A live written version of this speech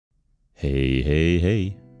Hey, hey,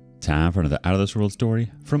 hey. Time for another Out of This World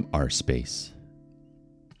story from rSpace.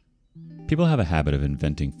 People have a habit of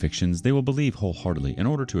inventing fictions they will believe wholeheartedly in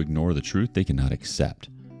order to ignore the truth they cannot accept.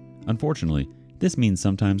 Unfortunately, this means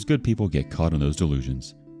sometimes good people get caught in those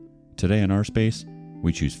delusions. Today on rSpace,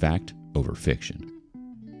 we choose fact over fiction.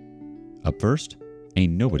 Up first,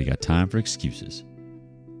 ain't nobody got time for excuses.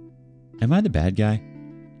 Am I the bad guy?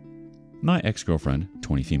 My ex-girlfriend,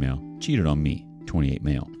 20 female, cheated on me, 28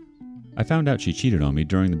 male. I found out she cheated on me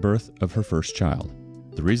during the birth of her first child.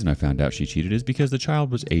 The reason I found out she cheated is because the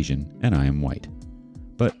child was Asian and I am white.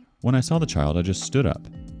 But when I saw the child, I just stood up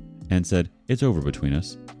and said, "It's over between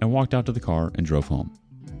us," and walked out to the car and drove home.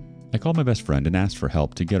 I called my best friend and asked for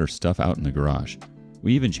help to get her stuff out in the garage.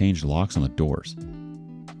 We even changed locks on the doors.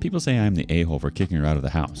 People say I am the a-hole for kicking her out of the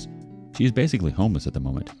house. She is basically homeless at the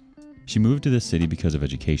moment. She moved to this city because of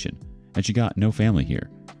education, and she got no family here.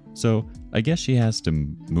 So I guess she has to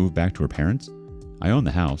move back to her parents. I own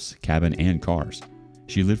the house, cabin, and cars.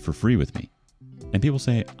 She lived for free with me. And people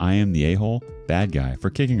say I am the a-hole, bad guy, for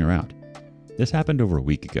kicking her out. This happened over a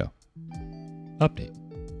week ago. Update.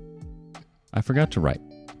 I forgot to write.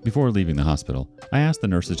 Before leaving the hospital, I asked the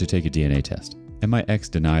nurses to take a DNA test, and my ex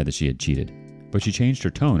denied that she had cheated. But she changed her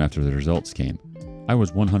tone after the results came. I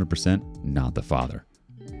was 100% not the father.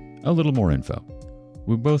 A little more info.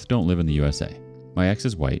 We both don't live in the USA. My ex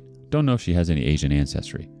is white, don't know if she has any Asian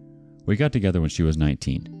ancestry. We got together when she was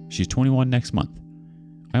 19. She's 21 next month.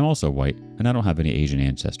 I'm also white, and I don't have any Asian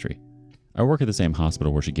ancestry. I work at the same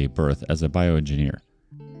hospital where she gave birth as a bioengineer.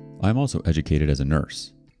 I'm also educated as a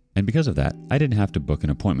nurse. And because of that, I didn't have to book an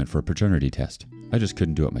appointment for a paternity test. I just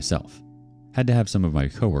couldn't do it myself. Had to have some of my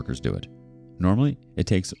coworkers do it. Normally, it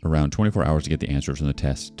takes around 24 hours to get the answers from the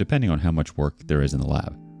test, depending on how much work there is in the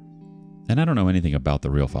lab. And I don't know anything about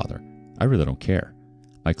the real father. I really don't care.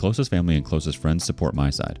 My closest family and closest friends support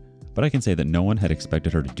my side, but I can say that no one had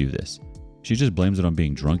expected her to do this. She just blames it on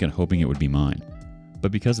being drunk and hoping it would be mine.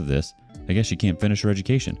 But because of this, I guess she can't finish her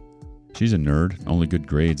education. She's a nerd, only good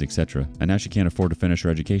grades, etc., and now she can't afford to finish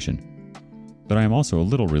her education. But I am also a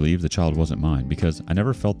little relieved the child wasn't mine because I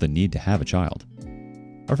never felt the need to have a child.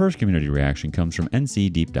 Our first community reaction comes from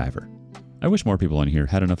NC Deep Diver. I wish more people on here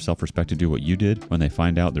had enough self-respect to do what you did when they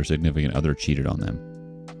find out their significant other cheated on them.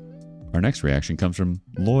 Our next reaction comes from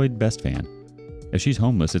Lloyd Best Fan. If she's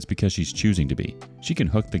homeless, it's because she's choosing to be. She can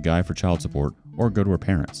hook the guy for child support or go to her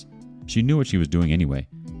parents. She knew what she was doing anyway.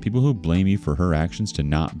 People who blame you for her actions to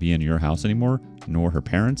not be in your house anymore, nor her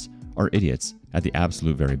parents, are idiots at the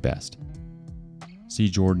absolute very best. C.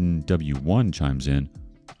 Jordan W1 chimes in.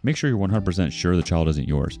 Make sure you're 100% sure the child isn't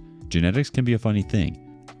yours. Genetics can be a funny thing.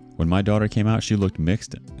 When my daughter came out, she looked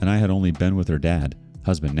mixed, and I had only been with her dad,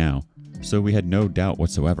 husband now, so we had no doubt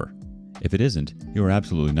whatsoever. If it isn't, you are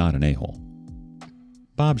absolutely not an a-hole.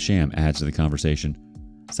 Bob Sham adds to the conversation.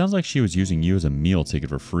 Sounds like she was using you as a meal ticket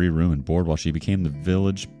for free room and board while she became the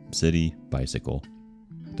village, city, bicycle.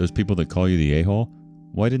 Those people that call you the a-hole,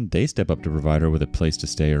 why didn't they step up to provide her with a place to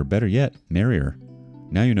stay, or better yet, marry her?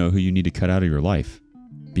 Now you know who you need to cut out of your life.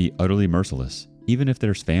 Be utterly merciless, even if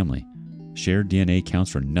there's family. Shared DNA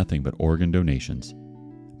counts for nothing but organ donations.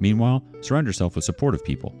 Meanwhile, surround yourself with supportive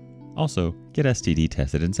people. Also, get STD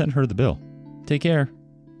tested and send her the bill. Take care.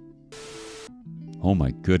 Oh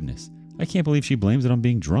my goodness. I can't believe she blames it on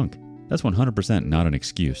being drunk. That's 100% not an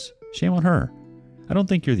excuse. Shame on her. I don't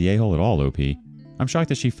think you're the a-hole at all, OP. I'm shocked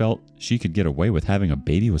that she felt she could get away with having a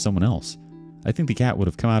baby with someone else. I think the cat would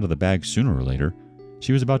have come out of the bag sooner or later.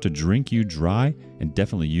 She was about to drink you dry and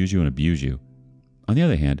definitely use you and abuse you. On the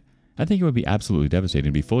other hand, I think it would be absolutely devastating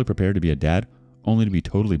to be fully prepared to be a dad, only to be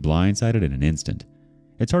totally blindsided in an instant.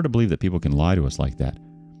 It's hard to believe that people can lie to us like that.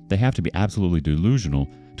 They have to be absolutely delusional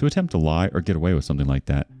to attempt to lie or get away with something like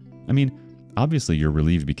that. I mean, obviously you're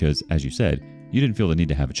relieved because, as you said, you didn't feel the need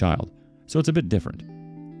to have a child, so it's a bit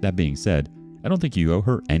different. That being said, I don't think you owe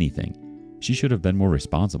her anything. She should have been more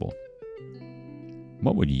responsible.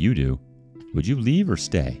 What would you do? Would you leave or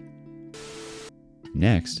stay?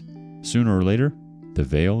 Next, sooner or later, the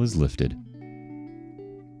veil is lifted.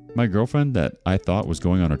 My girlfriend that I thought was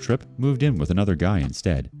going on a trip moved in with another guy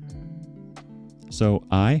instead. So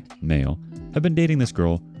I, male, have been dating this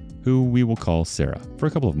girl who we will call Sarah for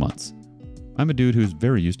a couple of months. I'm a dude who's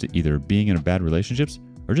very used to either being in bad relationships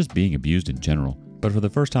or just being abused in general, but for the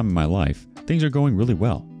first time in my life, things are going really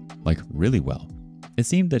well. Like really well. It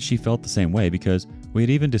seemed that she felt the same way because we had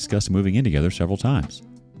even discussed moving in together several times.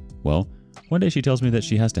 Well, one day she tells me that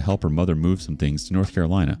she has to help her mother move some things to North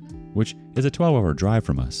Carolina, which is a 12-hour drive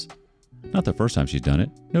from us. Not the first time she's done it,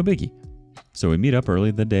 no biggie. So we meet up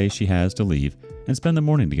early the day she has to leave and spend the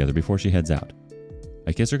morning together before she heads out.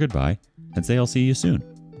 I kiss her goodbye and say I'll see you soon.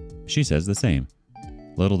 she says the same.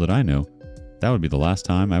 Little did I know, that would be the last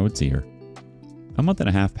time I would see her. A month and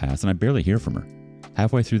a half passed and I barely hear from her.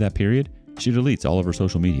 Halfway through that period, she deletes all of her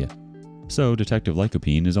social media. So Detective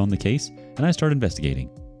Lycopene is on the case and I start investigating.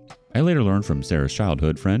 I later learned from Sarah's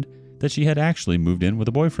childhood friend that she had actually moved in with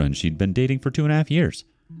a boyfriend she'd been dating for 2.5 years.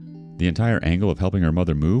 The entire angle of helping her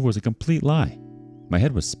mother move was a complete lie. My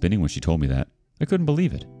head was spinning when she told me that. I couldn't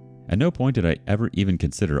believe it. At no point did I ever even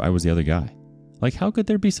consider I was the other guy. Like, how could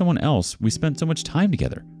there be someone else we spent so much time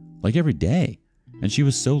together? Like every day. And she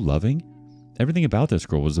was so loving. Everything about this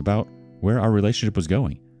girl was about where our relationship was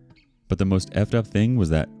going. But the most effed up thing was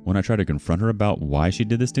that when I tried to confront her about why she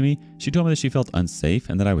did this to me, she told me that she felt unsafe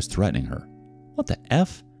and that I was threatening her. What the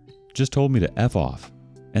F? Just told me to F off.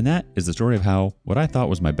 And that is the story of how what I thought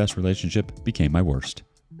was my best relationship became my worst.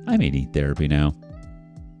 I may need therapy now.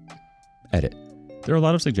 Edit. There are a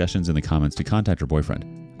lot of suggestions in the comments to contact her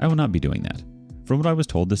boyfriend. I will not be doing that. From what I was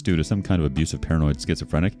told, this dude is some kind of abusive paranoid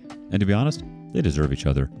schizophrenic, and to be honest, they deserve each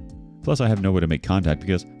other. Plus, I have no way to make contact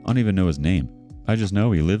because I don't even know his name. I just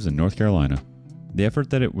know he lives in North Carolina. The effort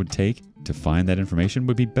that it would take to find that information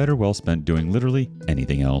would be better well spent doing literally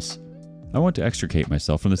anything else. I want to extricate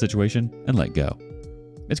myself from the situation and let go.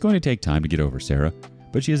 It's going to take time to get over Sarah,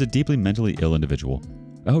 but she is a deeply mentally ill individual.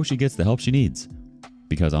 I hope she gets the help she needs.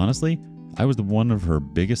 Because honestly, I was one of her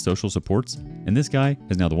biggest social supports, and this guy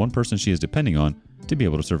is now the one person she is depending on to be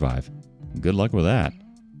able to survive. Good luck with that.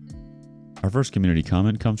 Our first community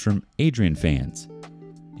comment comes from Adrian Fans.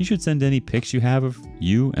 You should send any pics you have of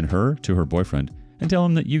you and her to her boyfriend and tell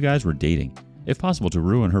him that you guys were dating, if possible to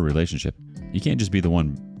ruin her relationship. You can't just be the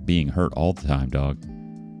one being hurt all the time, dog.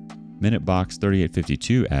 Minutebox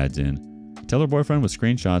 3852 adds in, tell her boyfriend with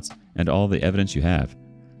screenshots and all the evidence you have.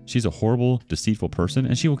 She's a horrible, deceitful person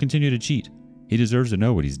and she will continue to cheat. He deserves to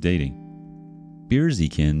know what he's dating.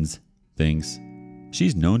 Beerzykins thinks,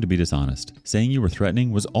 she's known to be dishonest. Saying you were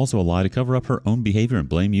threatening was also a lie to cover up her own behavior and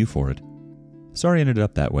blame you for it. Sorry it ended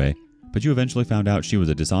up that way, but you eventually found out she was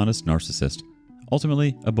a dishonest narcissist.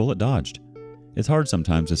 Ultimately, a bullet dodged. It's hard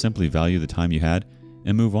sometimes to simply value the time you had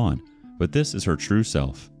and move on, but this is her true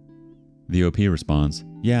self. The OP responds,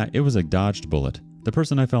 yeah, it was a dodged bullet. The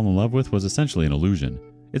person I fell in love with was essentially an illusion.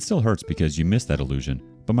 It still hurts because you missed that illusion,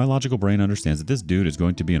 but my logical brain understands that this dude is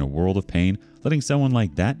going to be in a world of pain letting someone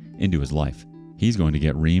like that into his life. He's going to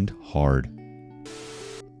get reamed hard.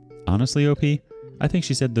 Honestly, OP, I think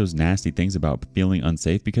she said those nasty things about feeling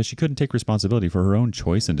unsafe because she couldn't take responsibility for her own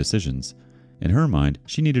choice and decisions. In her mind,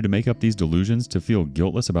 she needed to make up these delusions to feel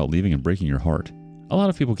guiltless about leaving and breaking your heart. A lot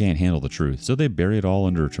of people can't handle the truth, so they bury it all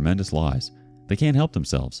under tremendous lies. They can't help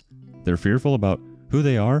themselves. They're fearful about who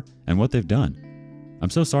they are and what they've done. I'm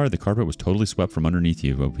so sorry the carpet was totally swept from underneath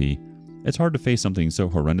you, OP. It's hard to face something so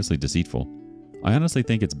horrendously deceitful. I honestly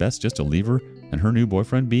think it's best just to leave her and her new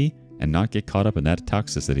boyfriend be and not get caught up in that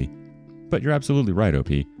toxicity. But you're absolutely right, OP.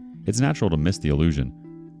 It's natural to miss the illusion.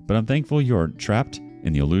 But I'm thankful you aren't trapped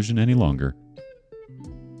in the illusion any longer.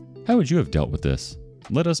 How would you have dealt with this?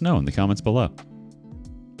 Let us know in the comments below.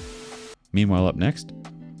 Meanwhile, up next,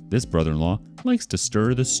 this brother-in-law likes to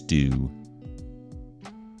stir the stew.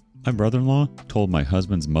 My brother-in-law told my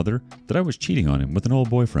husband's mother that I was cheating on him with an old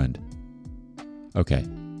boyfriend. Okay,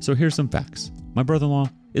 so here's some facts. My brother-in-law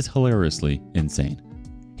is hilariously insane.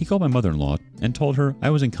 He called my mother-in-law and told her I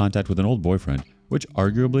was in contact with an old boyfriend, which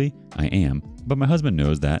arguably I am, but my husband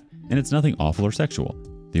knows that, and it's nothing awful or sexual.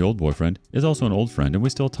 The old boyfriend is also an old friend and we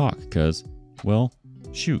still talk because, well,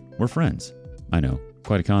 shoot, we're friends. I know,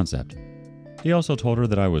 quite a concept. He also told her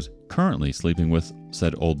that I was currently sleeping with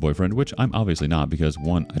said old boyfriend, which I'm obviously not because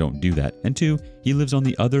 1, I don't do that, and 2, he lives on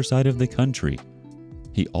the other side of the country.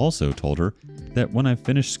 He also told her that when I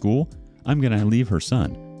finish school, I'm going to leave her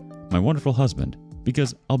son, my wonderful husband,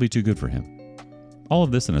 because I'll be too good for him. All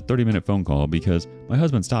of this in a 30-minute phone call because my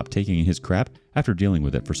husband stopped taking his crap after dealing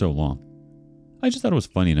with it for so long. I just thought it was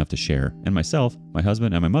funny enough to share, and myself, my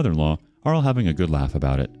husband, and my mother-in-law are all having a good laugh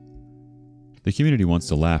about it. The community wants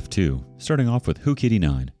to laugh too, starting off with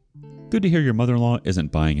WhoKitty9. Good to hear your mother-in-law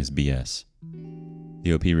isn't buying his BS.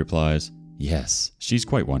 The OP replies, yes, she's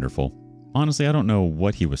quite wonderful. Honestly, I don't know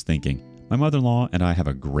what he was thinking. My mother-in-law and I have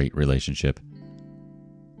a great relationship.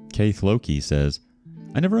 Keith Loki says,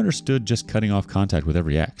 I never understood just cutting off contact with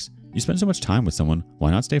every ex. You spend so much time with someone,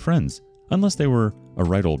 why not stay friends? Unless they were a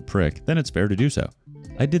right old prick, then it's fair to do so.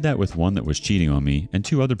 I did that with one that was cheating on me and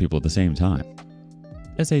 2 other people at the same time.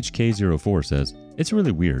 SHK04 says, it's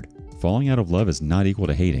really weird. Falling out of love is not equal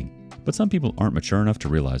to hating, but some people aren't mature enough to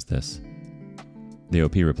realize this. The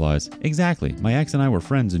OP replies, exactly. My ex and I were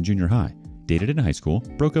friends in junior high, dated in high school,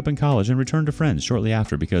 broke up in college, and returned to friends shortly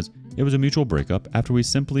after because it was a mutual breakup after we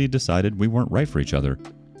simply decided we weren't right for each other.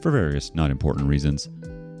 for various not important reasons.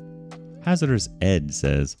 Hazardous Ed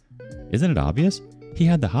says, "Isn't it obvious? He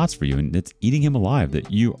had the hots for you and it's eating him alive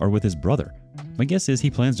that you are with his brother. My guess is he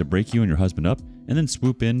plans to break you and your husband up and then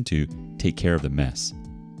swoop in to take care of the mess.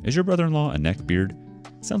 Is your brother-in-law a neckbeard?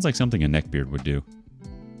 Sounds like something a neckbeard would do."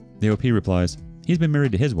 The OP replies, "He's been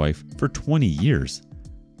married to his wife for 20 years.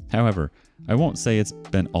 However, I won't say it's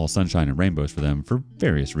been all sunshine and rainbows for them for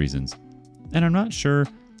various reasons. And I'm not sure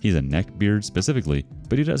he's a neckbeard specifically,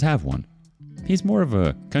 but he does have one. He's more of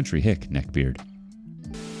a country hick neckbeard."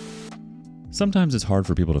 Sometimes it's hard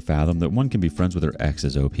for people to fathom that one can be friends with their ex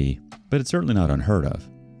as OP, but it's certainly not unheard of.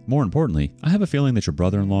 More importantly, I have a feeling that your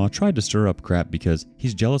brother-in-law tried to stir up crap because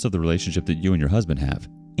he's jealous of the relationship that you and your husband have,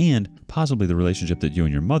 and possibly the relationship that you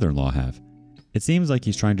and your mother-in-law have. It seems like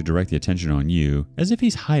he's trying to direct the attention on you as if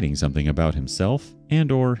he's hiding something about himself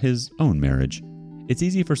and or his own marriage. It's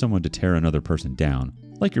easy for someone to tear another person down,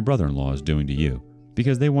 like your brother-in-law is doing to you,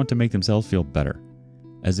 because they want to make themselves feel better.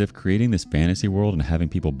 As if creating this fantasy world and having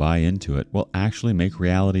people buy into it will actually make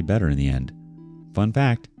reality better in the end. Fun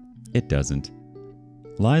fact, it doesn't.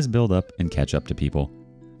 Lies build up and catch up to people.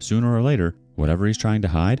 Sooner or later, whatever he's trying to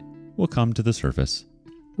hide will come to the surface.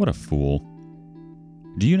 What a fool.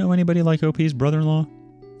 Do you know anybody like OP's brother-in-law?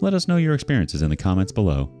 Let us know your experiences in the comments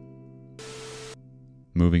below.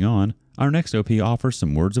 Moving on, our next OP offers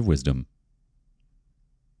some words of wisdom.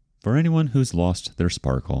 For anyone who's lost their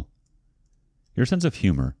sparkle. Your sense of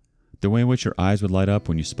humor, the way in which your eyes would light up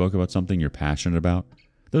when you spoke about something you're passionate about,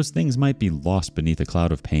 those things might be lost beneath a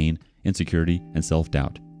cloud of pain, insecurity, and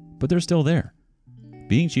self-doubt, but they're still there.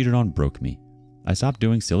 Being cheated on broke me. I stopped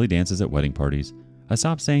doing silly dances at wedding parties. I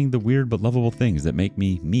stopped saying the weird but lovable things that make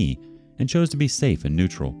me me, and chose to be safe and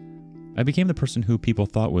neutral. I became the person who people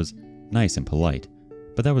thought was nice and polite,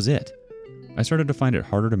 but that was it. I started to find it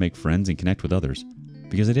harder to make friends and connect with others,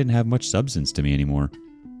 because I didn't have much substance to me anymore.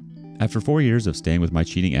 After 4 years of staying with my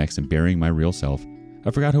cheating ex and burying my real self,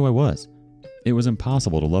 I forgot who I was. It was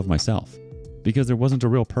impossible to love myself, because there wasn't a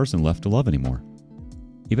real person left to love anymore.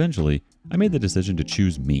 Eventually, I made the decision to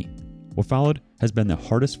choose me. What followed has been the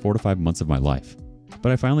hardest 4 to 5 months of my life,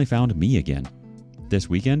 but I finally found me again. This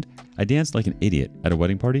weekend, I danced like an idiot at a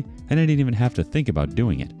wedding party, and I didn't even have to think about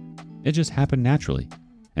doing it. It just happened naturally,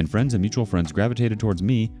 and friends and mutual friends gravitated towards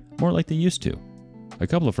me more like they used to. A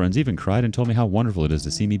couple of friends even cried and told me how wonderful it is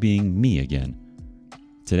to see me being me again.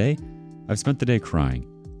 Today, I've spent the day crying,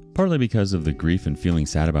 partly because of the grief and feeling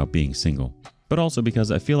sad about being single, but also because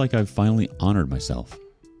I feel like I've finally honored myself.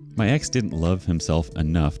 My ex didn't love himself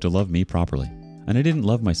enough to love me properly, and I didn't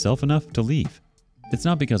love myself enough to leave. It's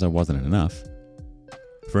not because I wasn't enough.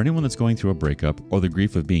 For anyone that's going through a breakup or the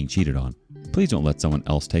grief of being cheated on, please don't let someone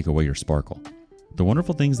else take away your sparkle. The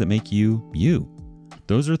wonderful things that make you, you.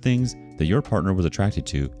 Those are things that your partner was attracted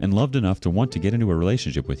to and loved enough to want to get into a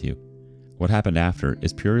relationship with you. What happened after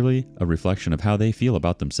is purely a reflection of how they feel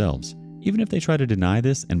about themselves, even if they try to deny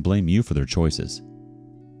this and blame you for their choices.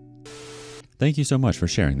 Thank you so much for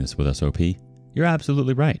sharing this with us, OP. You're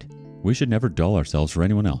absolutely right. We should never dull ourselves for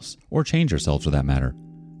anyone else, or change ourselves for that matter.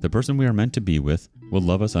 The person we are meant to be with will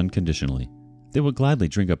love us unconditionally. They will gladly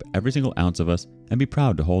drink up every single ounce of us and be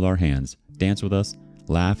proud to hold our hands, dance with us,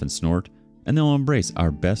 laugh and snort, and they'll embrace our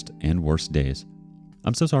best and worst days.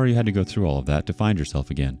 I'm so sorry you had to go through all of that to find yourself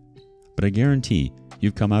again, but I guarantee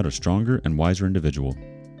you've come out a stronger and wiser individual.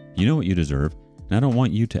 You know what you deserve, and I don't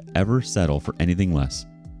want you to ever settle for anything less.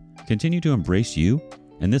 Continue to embrace you,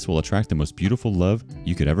 and this will attract the most beautiful love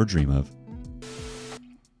you could ever dream of.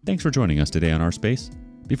 Thanks for joining us today on rSpace.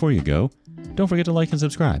 Before you go, don't forget to like and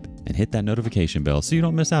subscribe, and hit that notification bell so you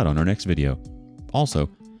don't miss out on our next video. Also,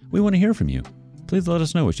 we want to hear from you. Please let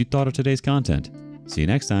us know what you thought of today's content. See you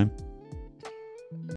next time.